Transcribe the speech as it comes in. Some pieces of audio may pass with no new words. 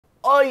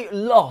I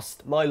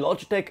lost my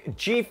Logitech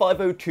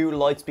G502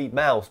 Lightspeed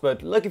mouse,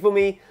 but lucky for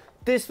me,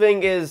 this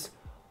thing is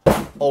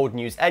old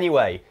news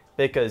anyway,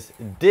 because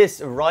this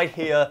right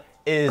here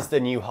is the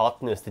new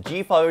hotness, the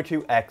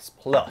G502 X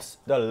Plus,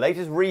 the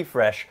latest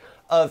refresh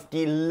of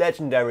the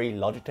legendary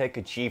Logitech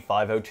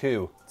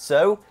G502.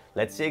 So,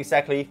 let's see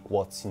exactly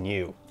what's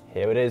new.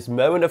 Here it is,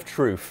 moment of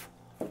truth.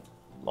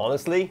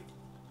 Honestly,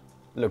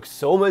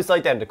 looks almost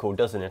identical,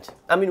 doesn't it?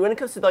 I mean, when it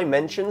comes to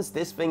dimensions,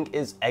 this thing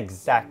is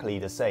exactly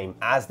the same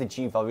as the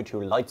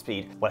G502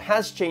 Lightspeed. What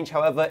has changed,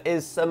 however,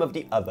 is some of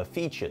the other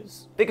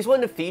features. Because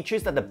one of the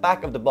features that the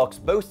back of the box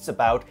boasts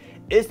about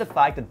is the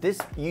fact that this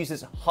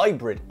uses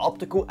hybrid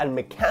optical and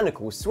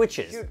mechanical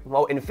switches.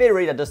 Well, in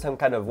theory, that does sound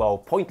kind of, well,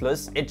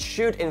 pointless. It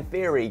should, in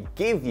theory,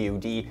 give you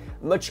the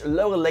much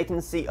lower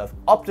latency of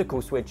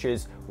optical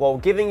switches while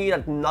giving you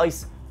that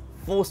nice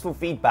forceful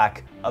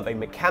feedback of a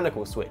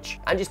mechanical switch.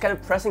 And just kind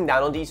of pressing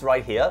down on these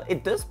right here,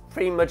 it does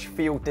pretty much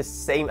feel the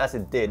same as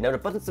it did. Now the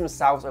buttons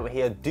themselves over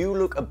here do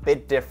look a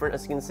bit different.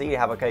 As you can see, they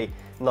have like a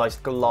nice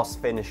gloss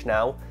finish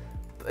now.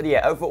 But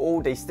yeah,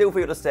 overall, they still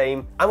feel the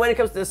same. And when it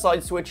comes to the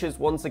side switches,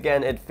 once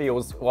again, it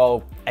feels,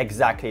 well,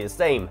 exactly the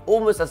same.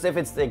 Almost as if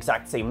it's the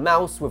exact same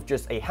mouse with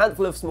just a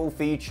handful of small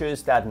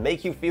features that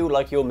make you feel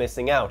like you're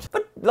missing out.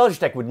 But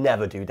Logitech would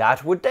never do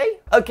that, would they?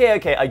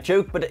 Okay, I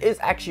joke, but there is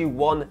actually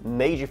one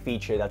major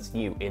feature that's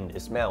new in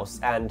this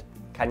mouse. And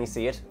can you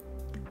see it?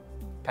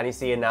 Can you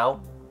see it now?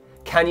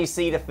 Can you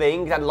see the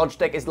thing that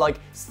Logitech is like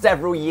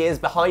several years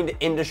behind the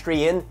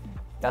industry in?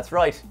 That's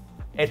right.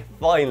 It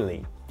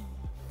finally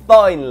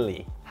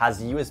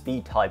has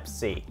USB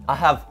Type-C. I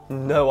have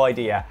no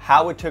idea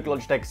how it took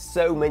Logitech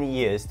so many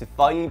years to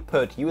finally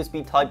put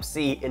USB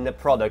Type-C in the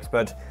product,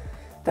 but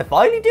they're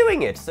finally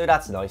doing it, so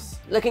that's nice.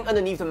 Looking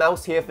underneath the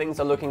mouse here, things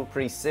are looking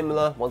pretty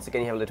similar. Once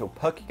again, you have a little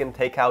puck you can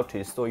take out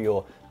to store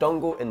your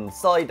dongle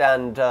inside,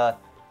 and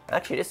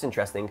actually, this is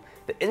interesting.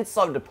 The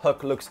inside of the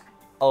puck looks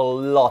a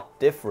lot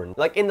different.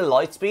 Like in the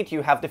Lightspeed,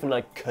 you have different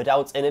like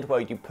cutouts in it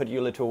where you put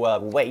your little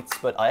weights,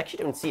 but I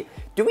actually don't see it.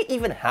 Do we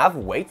even have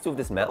weights with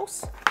this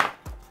mouse?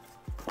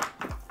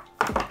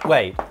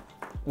 Wait.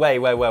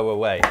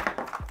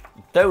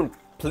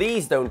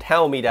 Please don't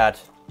tell me that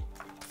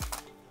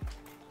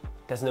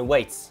there's no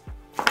weights.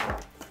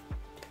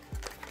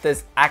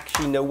 There's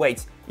actually no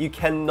weights. You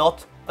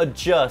cannot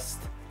adjust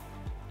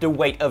the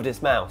weight of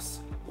this mouse.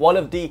 One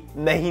of the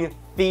main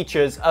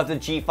features of the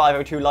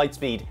G502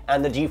 Lightspeed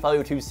and the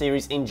G502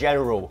 series in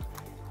general.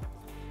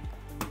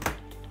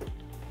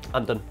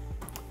 I'm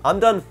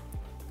done.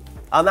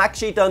 I'm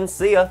actually done.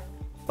 See ya.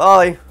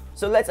 Bye.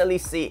 So let's at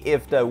least see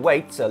if the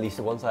weights, at least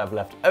the ones I have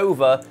left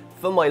over,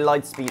 for my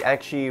Lightspeed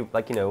actually,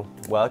 like, you know,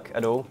 work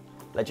at all.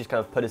 Let's just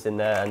kind of put this in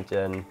there and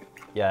then,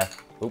 yeah.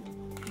 Oop.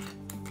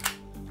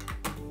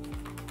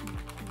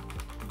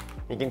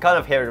 You can kind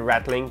of hear it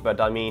rattling, but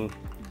I mean,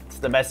 it's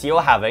the best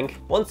you're having.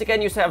 Once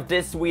again, you still have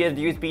this weird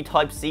USB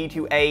Type-C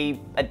to a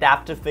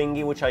adapter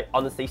thingy, which I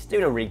honestly still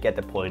don't really get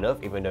the point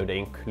of, even though they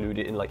include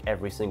it in like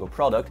every single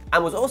product.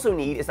 And what's also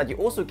neat is that you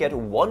also get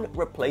one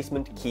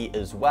replacement key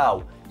as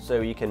well.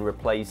 So you can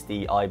replace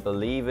the, I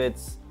believe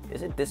is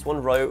it this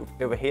one right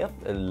over here?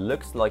 It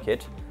looks like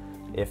it.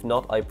 If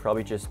not, I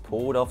probably just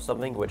pulled off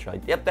something, which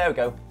yep, there we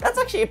go. That's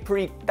actually a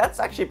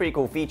pretty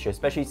cool feature,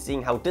 especially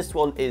seeing how this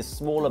one is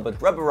smaller but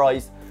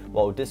rubberized,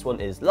 while this one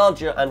is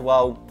larger and,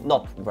 well,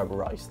 not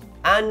rubberized.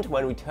 And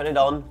when we turn it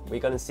on, we're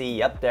gonna see,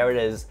 yep, there it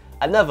is.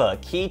 Another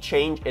key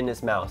change in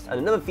this mouse, and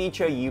another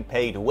feature you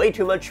paid way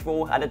too much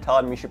for at a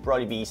time you should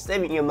probably be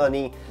saving your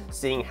money,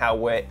 seeing how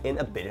we're in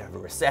a bit of a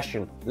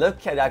recession.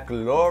 Look at that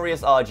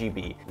glorious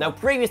RGB. Now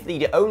previously,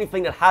 the only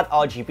thing that had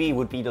RGB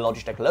would be the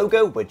Logitech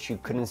logo, which you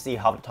couldn't see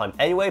half the time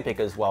anyway,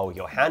 because, well,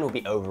 your hand would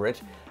be over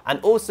it. And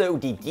also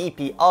the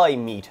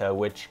DPI meter,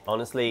 which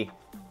honestly,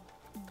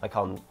 I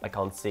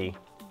can't see.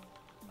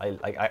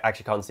 I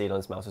actually can't see it on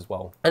this mouse as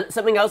well. And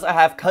something else I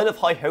have kind of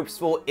high hopes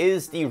for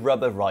is the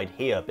rubber right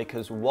here,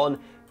 because one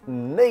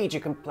major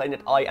complaint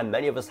that I and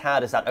many of us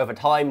had is that over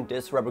time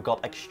this rubber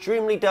got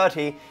extremely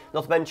dirty,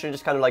 not to mention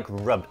just kind of like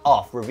rubbed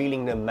off,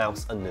 revealing the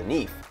mouse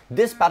underneath.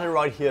 This pattern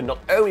right here not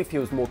only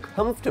feels more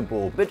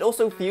comfortable, but it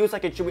also feels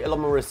like it should be a lot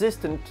more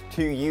resistant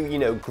to you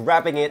know,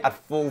 grabbing it at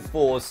full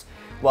force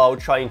while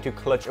trying to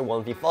clutch a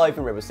 1v5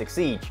 in Rainbow Six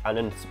Siege, and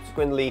then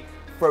subsequently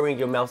throwing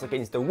your mouse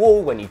against the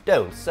wall when you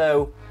don't.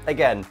 So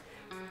again,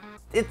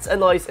 it's a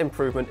nice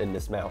improvement in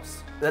this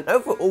mouse. And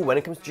overall, when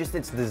it comes to just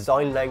its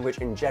design language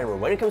in general,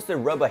 when it comes to the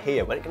rubber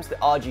here, when it comes to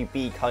the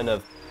RGB kind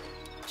of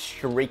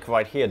streak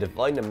right here,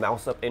 dividing the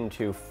mouse up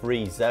into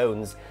 3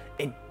 zones,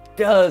 it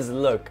does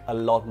look a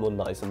lot more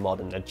nice and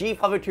modern. The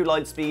G502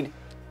 Lightspeed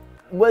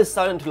was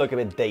starting to look a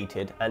bit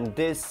dated, and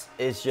this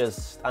is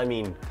just, I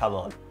mean, come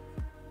on.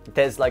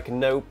 there's like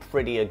no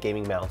prettier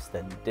gaming mouse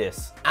than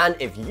this. And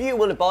if you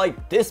want to buy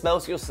this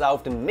mouse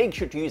yourself, then make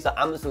sure to use the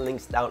Amazon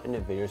links down in the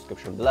video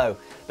description below,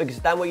 because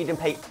that way you don't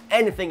pay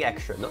anything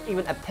extra, not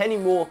even a penny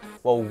more,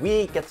 while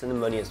we get some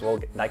money as well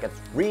that gets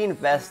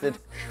reinvested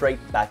straight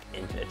back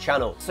into the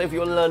channel. So if you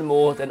want to learn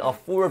more, then our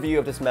full review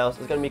of this mouse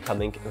is going to be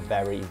coming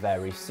very,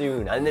 very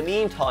soon. And in the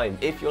meantime,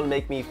 if you want to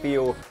make me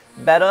feel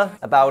better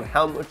about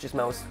how much this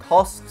mouse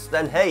costs,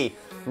 then hey,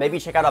 maybe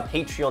check out our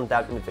Patreon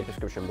down in the video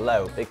description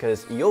below,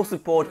 because your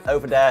support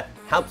over there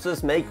helps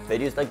us make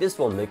videos like this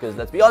one, because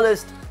let's be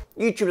honest,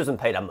 YouTube doesn't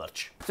pay that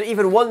much. So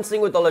even $1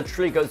 single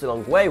truly goes a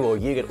long way, while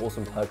you get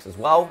awesome perks as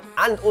well.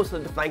 And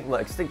also to thank my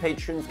existing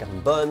patrons,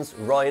 Gavin Burns,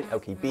 Ryan,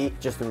 LKB,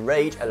 Justin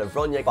Rage, Ella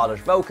Vroniak, Bartosz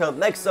Velka,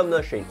 Meg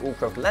Sumner, Shane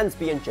Allcroft,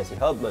 Lansby, and Jesse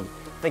Hubman.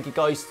 Thank you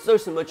guys so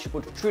much,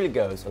 support truly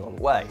goes a long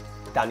way.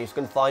 Down you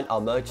can find our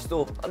merch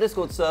store, our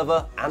Discord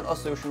server, and our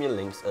social media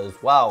links as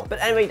well. But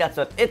anyway, that's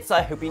it.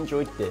 I hope you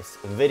enjoyed this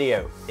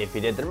video. If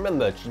you did, then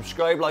remember to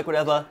subscribe, like,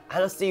 whatever,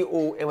 and I'll see you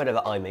all in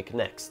whatever I make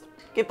next.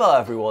 Goodbye,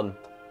 everyone.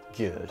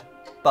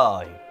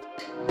 Goodbye.